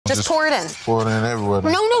Just pour it in. Pour it in everywhere.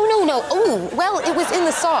 No. Oh, well, it was in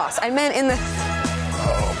the sauce. I meant in the...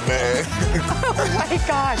 Oh, man. Oh, my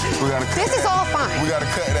gosh. This is all fine. We gotta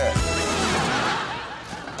cut that.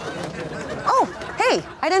 Oh, hey,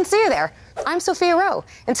 I didn't see you there. I'm Sophia Roe,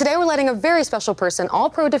 and today we're letting a very special person,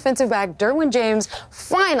 All-Pro defensive back Derwin James,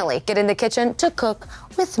 finally get in the kitchen to cook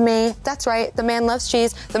with me. That's right, the man loves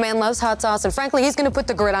cheese, the man loves hot sauce, and frankly, he's gonna put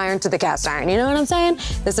the gridiron to the cast iron. You know what I'm saying?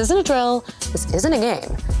 This isn't a drill, this isn't a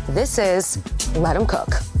game. This is Let Him Cook.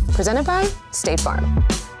 Presented by State Farm.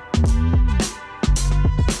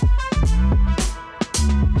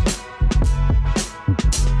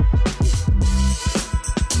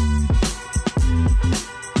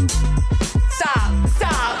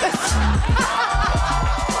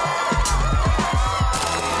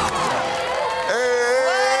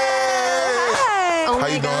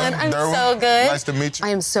 I'm Derwin, so good. Nice to meet you. I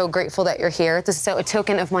am so grateful that you're here. This is a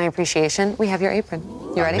token of my appreciation. We have your apron.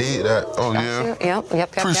 You ready? I need that. Oh, yeah.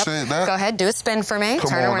 Yep. Appreciate that. Go ahead, do a spin for me.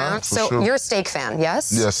 Turn around. So sure. You're a steak fan,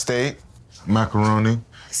 yes? Yeah, steak, macaroni,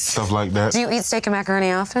 stuff like that. Do you eat steak and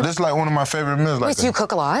macaroni often? This is like one of my favorite meals. Wait, so you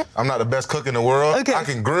cook a lot? I'm not the best cook in the world. Okay. I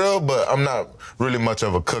can grill, but I'm not really much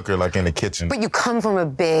of a cooker, like in the kitchen. But you come from a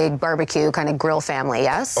big barbecue kind of grill family,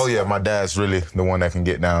 yes? Oh, yeah, my dad's really the one that can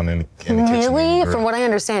get down in the kitchen. Really? From what I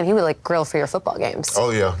understand, he would like grill for your football games. Oh,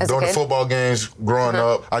 yeah. During the football games, growing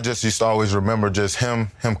up, I just used to always remember just him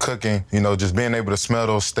cooking, you know, just being able to smell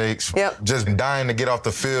those steaks. Yep. Just dying to get off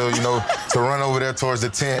the field, you know, to run over there towards the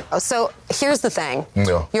tent. So here's the thing.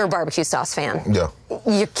 Yeah. You're a barbecue sauce fan. Yeah.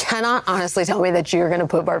 You cannot honestly tell me that you're gonna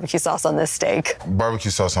put barbecue sauce on this steak. Barbecue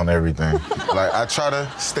sauce on everything. Like, I try to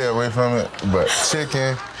stay away from it, but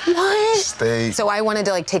chicken, steak. So I wanted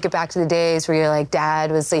to like take it back to the days where your like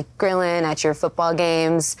dad was like grilling at your football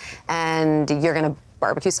games, and you're gonna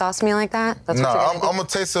barbecue sauce me like that? That's what I'm gonna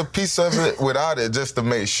taste a piece of it without it just to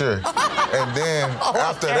make sure. And then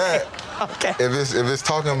after that, if it's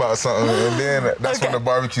talking about something, and then that's when the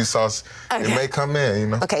barbecue sauce it may come in, you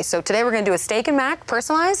know. Okay, so today we're gonna do a steak and mac,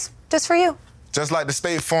 personalized, just for you. Just like the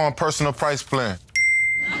State Farm personal price plan.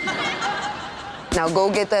 Now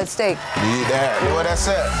go get that steak. Need that. Where that's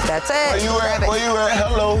at? That's it. Where you at? Where you at?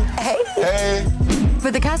 Hello. Hey. Hey.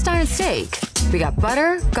 For the cast iron steak, we got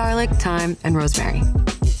butter, garlic, thyme, and rosemary.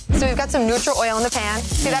 So we've got some neutral oil in the pan.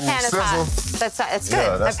 See, that pan is hot. That's good.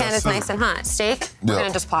 Yeah, that pan is nice and hot. Steak, we're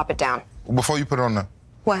gonna just pop it down. Before you put it on there.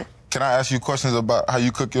 What? Can I ask you questions about how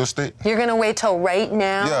you cook your steak? You're gonna wait till right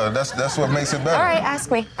now? Yeah, that's what makes it better. All right,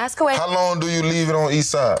 ask me. Ask away. How long do you leave it on each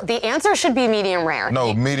side? The answer should be medium rare.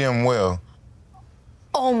 No, medium well.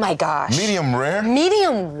 Oh my gosh. Medium rare?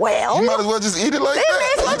 Medium well? You might as well just eat it like that. It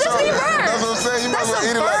may as well just be burnt. That's what I'm saying. You might as well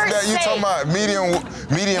eat it like that. You talking about medium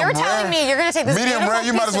You're rare? telling me you're gonna take this medium rare,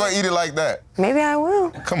 you might as well eat it like that. Maybe I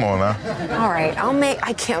will. Come on now. All right,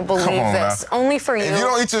 I can't believe this. Now. Only for you. If you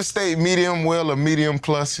don't eat your steak medium well or medium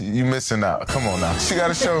plus, you missing out. Come on now. She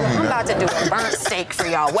gotta show me I'm about to do a burnt steak for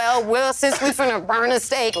y'all. Well, since we finna burn a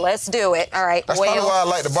steak, let's do it. All right, That's probably why I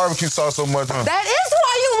like the barbecue sauce so much, huh? That is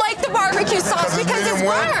why you like the barbecue sauce, because it's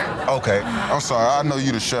burnt. Okay, I'm sorry. I know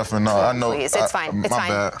you the chef and I know. Please, it's fine. It's my fine.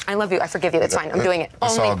 Bad. I love you. I forgive you. It's fine. I'm doing it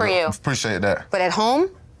only for you. Appreciate that. But at home,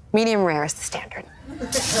 medium rare is the standard.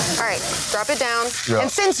 All right, drop it down. Yeah. And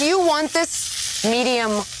since you want this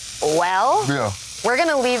medium well, we're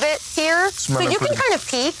gonna leave it here. So you can kind of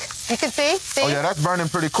peek. You can see. Oh yeah, that's burning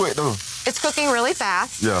pretty quick though. It's cooking really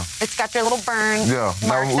fast. Yeah. It's got your little burn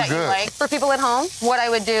mark that you like. For people at home, what I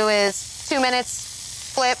would do is 2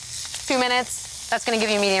 minutes, flip, 2 minutes. That's gonna give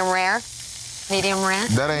you medium rare. Medium rare.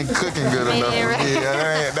 That ain't cooking good enough.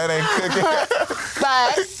 Yeah, that ain't cooking.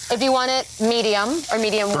 But if you want it medium or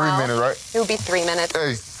medium well, 3 minutes, right? It would be 3 minutes.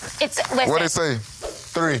 Hey. Listen. What they say?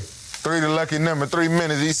 3. 3 the lucky number. 3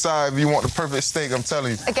 minutes each side if you want the perfect steak, I'm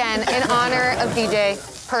telling you. Again, in honor of DJ,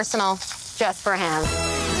 personal, just for him.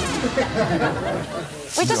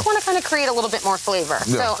 We just want to kind of create a little bit more flavor.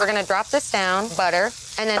 So we're gonna drop this down, butter,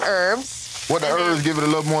 and then herbs. What, the herbs give it a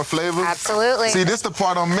little more flavor? Absolutely. See, this is the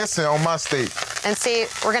part I'm missing on my steak. And see,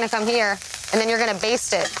 we're gonna come here, and then you're gonna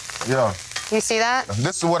baste it. Yeah. You see that?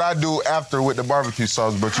 This is what I do after with the barbecue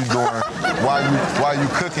sauce, but you doing while you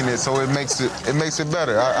cooking it, so it makes it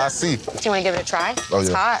better. I see. Do you want to give it a try? Oh, it's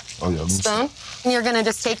hot. Oh yeah. Spoon. And you're gonna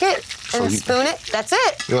just take it and spoon it. That's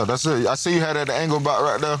it. Yeah, that's it. I see you had it at the angle about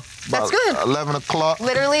right there. That's good. 11 o'clock.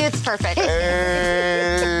 Literally, it's perfect.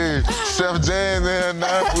 Hey, Chef James in here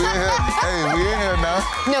now. We in here. Hey, we in here now.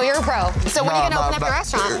 No, you're a pro. So when are you gonna open up the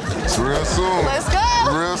restaurant? It's real soon. Let's go.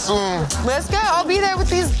 Real soon. Let's go. I'll be there with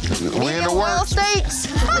these medium well steaks.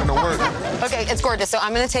 We in the work. Okay, it's gorgeous. So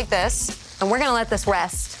I'm gonna take this, and we're gonna let this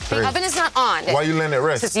rest The oven is not on. Why you letting it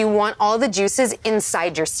rest? Because you want all the juices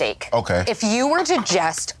inside your steak. Okay. If you were to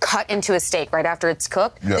just cut into a steak right after it's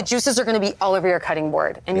cooked, the juices are going to be all over your cutting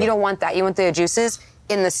board. And you don't want that. You want the juices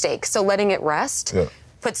in the steak. So letting it rest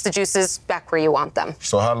puts the juices back where you want them.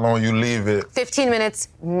 So how long you leave it? 15 minutes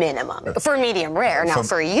minimum. For medium rare. Now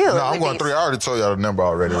for you, no, I'm going 3. I already told y'all the number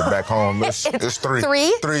already. Back home, it's 3.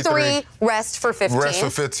 3, rest for 15. Rest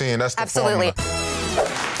for 15. That's the Absolutely.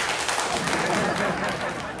 formula.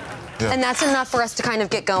 And that's enough for us to kind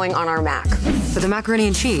of get going on our mac. For the macaroni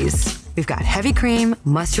and cheese, we've got heavy cream,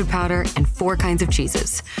 mustard powder, and 4 kinds of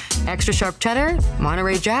cheeses. Extra sharp cheddar,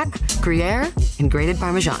 Monterey Jack, Gruyere, and grated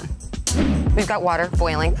Parmesan. We've got water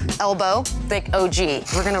boiling. Elbow, thick OG.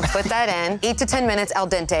 We're gonna put that in. 8 to 10 minutes al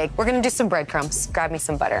dente. We're gonna do some breadcrumbs. Grab me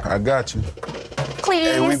some butter. I got you.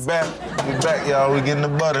 Please. Hey, we back. We back, y'all. We getting the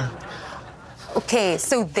butter. Okay,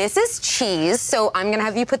 so this is cheese. So I'm gonna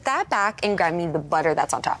have you put that back and grab me the butter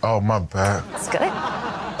that's on top. Oh, my bad. That's good.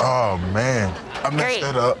 Oh, man. I messed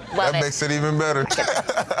that up. Love that makes it even better.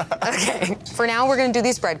 Okay, for now we're gonna do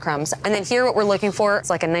these breadcrumbs. And then here what we're looking for is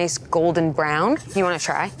like a nice golden brown. You wanna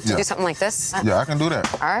try to do something like this? Yeah, I can do that.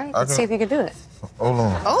 All right, let's see if you can do it. Hold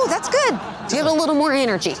on. Oh, that's good. Do you have a little more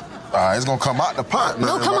energy? It's gonna come out the pot.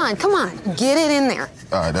 No, come on. Get it in there.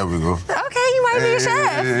 All right, there we go. Okay, you might be a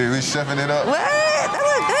chef. Hey, we chefing it up. What? That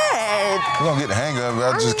look good. We're gonna get the hang of it.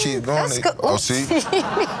 I'll just keep doing it. Good. Oh, see?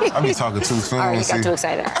 I be talking too soon. All right, you got too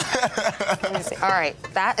excited. Let me see. All right,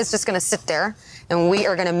 that is just gonna sit there, and we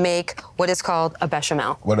are gonna make what is called a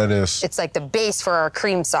bechamel. What it is? It's like the base for our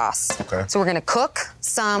cream sauce. Okay. So we're gonna cook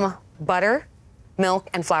some butter, milk,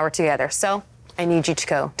 and flour together. So I need you to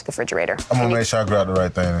go to the refrigerator. I'm gonna make sure I grab the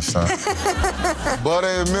right thing this time. Butter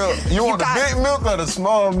and milk. You want the big milk or the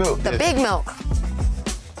small milk? The big milk.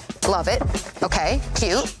 Love it. Okay,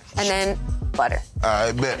 cute. And then butter. All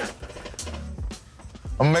right, bet.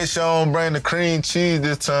 I'm gonna make sure I don't bring the cream cheese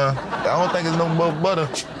this time. I don't think it's no more butter.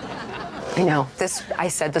 I know. I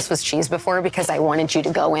said this was cheese before because I wanted you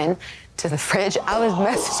to go in to the fridge. I was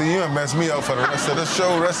messing. See, you done messed me up for the rest of the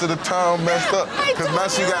show, rest of the time messed up. Because now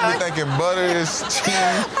she got me thinking butter is cheese.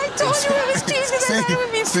 I told you it was cheese because I thought it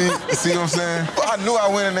would be fun. See what I'm saying? I knew I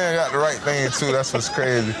went in there and got the right thing, too. That's what's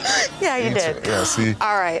crazy. Yeah, you did. Yeah, see?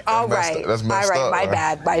 All right. That's messed up. My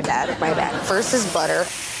bad. First is butter.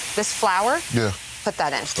 This flour, put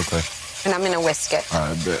that in. Okay. And I'm going to whisk it. All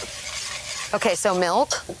right, bet. Okay, so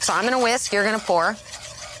milk. So I'm going to whisk. You're going to pour.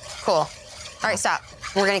 Cool. All right, stop.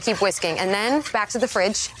 We're going to keep whisking. And then back to the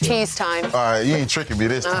fridge. Cheese time. All right, you ain't tricking me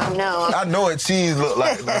this time. No. I know what cheese look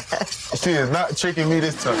like. She is not tricking me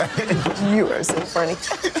this time. You are so funny.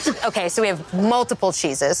 Okay, so we have multiple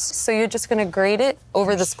cheeses. So you're just going to grate it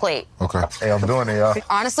over this plate. Okay. Hey, I'm doing it, y'all.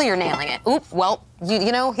 Honestly, you're nailing it. Oop, well,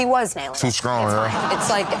 you know, he was nailing it. Too strong, yeah. It's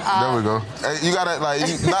like, there we go. Hey, you gotta,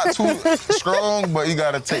 not too strong, but you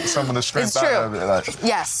gotta take some of the strength out of it.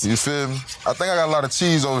 Yes. You feel me? I think I got a lot of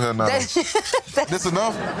cheese over here now. This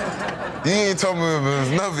enough? You ain't told me if it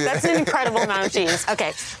was enough yet. That's an incredible amount of cheese.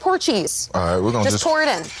 Okay, pour cheese. All right, we're gonna just pour it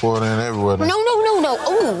in. Pour it in everywhere. Then. No.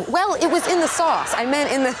 Oh, well, it was in the sauce. I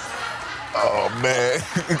meant in the... Oh, man.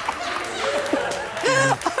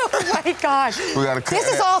 Oh, my God. We gotta cut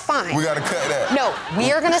This is all fine. We gotta cut that. No,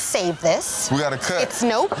 we are gonna save this. We gotta cut.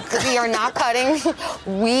 Nope, we are not cutting.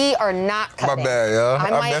 We are not cutting. My bad, y'all.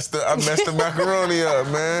 I messed the macaroni up,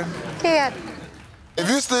 man. Can't. If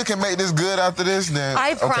you still can make this good after this, then...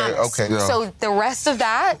 I promise. Okay. Yeah. So the rest of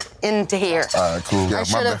that into here. All right, cool. Yeah, I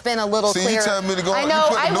should have been a little clearer. See, you telling me to go... I know,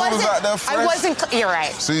 you put the noodles out there fresh? I wasn't... You're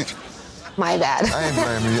right. See? My bad. I ain't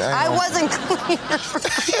blaming you. I wasn't clear.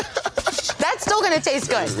 That's still gonna taste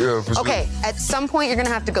good. Yeah, for sure. Okay, at some point you're gonna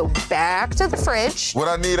have to go back to the fridge. What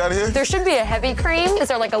I need out of here? There should be a heavy cream. Is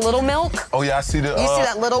there like a little milk? Oh yeah, I see the. You see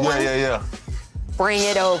that little one? Yeah. Bring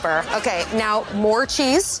it over. Okay, now more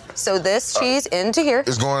cheese. So this cheese into here.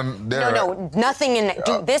 It's going there. No, nothing in there.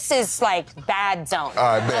 Dude, this is like bad zone.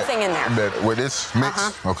 All right, nothing in there. Bet. With this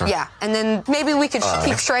mix? Okay. Yeah, and then maybe we could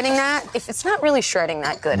keep shredding that. If it's not really shredding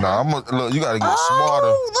that good. No, look, you gotta get smarter.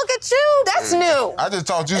 Oh, look at you. That's new. I just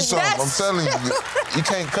taught you something. I'm telling you, you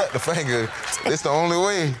can't cut the finger. It's the only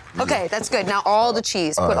way. Okay, that's good. Now all the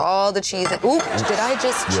cheese. Put all the cheese in. Oop, did I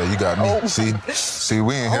just? Yeah, you got me. Oh. See,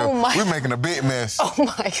 we in here. We're making a big mess. Oh my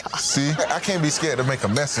God. See, I can't be scared to make a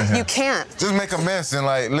mess in here. You can't. Just make a mess and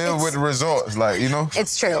live with the results, you know?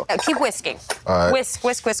 It's true. Keep whisking. All right. Whisk.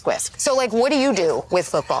 So what do you do with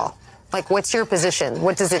football? What's your position?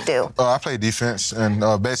 What does it do? I play defense, and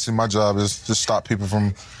basically my job is to stop people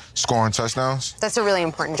from scoring touchdowns. That's a really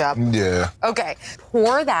important job. Yeah. Okay,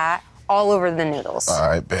 pour that all over the noodles. All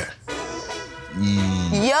right, bet.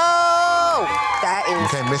 Yo! That You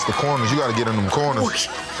can't miss the corners. You gotta get in them corners.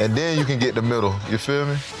 And then you can get the middle. You feel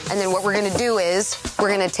me? And then what we're gonna do is we're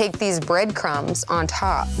gonna take these breadcrumbs on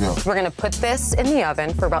top. Yeah. We're gonna put this in the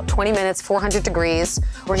oven for about 20 minutes, 400 degrees.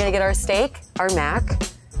 We're gonna get our steak, our mac.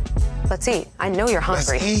 Let's eat. I know you're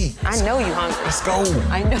hungry. Let's eat. I know you're hungry. Let's go.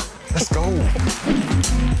 I know. Let's go.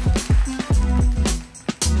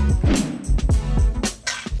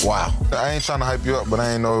 Wow. I ain't trying to hype you up, but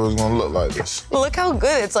I ain't know it was gonna look like this. Look how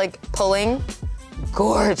good it's like pulling.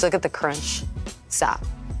 Gorge, look at the crunch. Stop.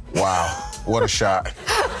 Wow, what a shot.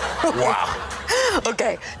 Wow.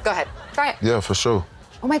 Okay, go ahead, try it. Yeah, for sure.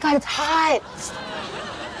 Oh my God, it's hot.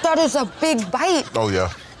 That is a big bite. Oh yeah.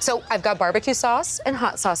 So I've got barbecue sauce and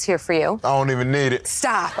hot sauce here for you. I don't even need it.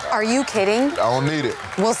 Stop, are you kidding? I don't need it.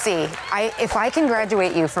 We'll see. If I can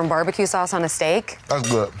graduate you from barbecue sauce on a steak. That's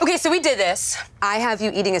good. Okay, so we did this. I have you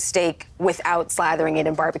eating a steak without slathering it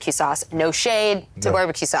in barbecue sauce. No shade to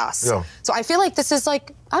barbecue sauce. Yeah. So I feel like this is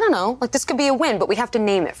like, I don't know, like this could be a win, but we have to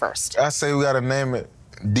name it first. I say we gotta name it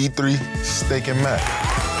D3 Steak and Mac.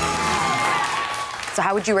 So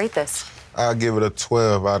how would you rate this? I'll give it a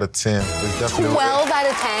 12 out of 10. It's definitely 12 out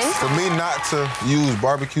of 10? For me not to use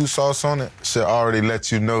barbecue sauce on it should already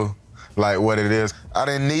let you know like what it is. I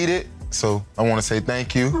didn't need it, so I want to say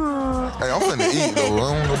thank you. Hey, I'm finna eat though. I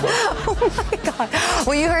don't know about... Oh my God.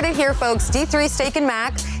 Well, you heard it here, folks. D3 Steak and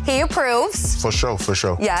Mac, he approves. For sure, for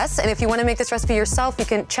sure. Yes, and if you want to make this recipe yourself, you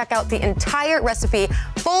can check out the entire recipe,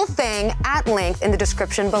 full thing, at length in the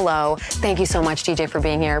description below. Thank you so much, TJ, for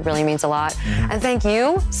being here. It really means a lot. And thank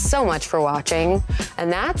you so much for watching.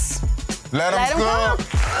 And that's... Let 'em cook.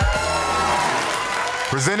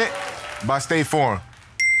 Presented by State Farm.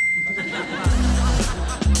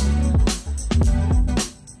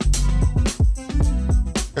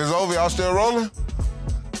 It's over, y'all still rolling?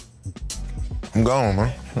 I'm gone,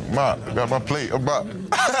 man. I got my plate. I'm about.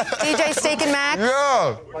 TJ Steak and Mac.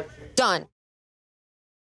 Yeah. Done.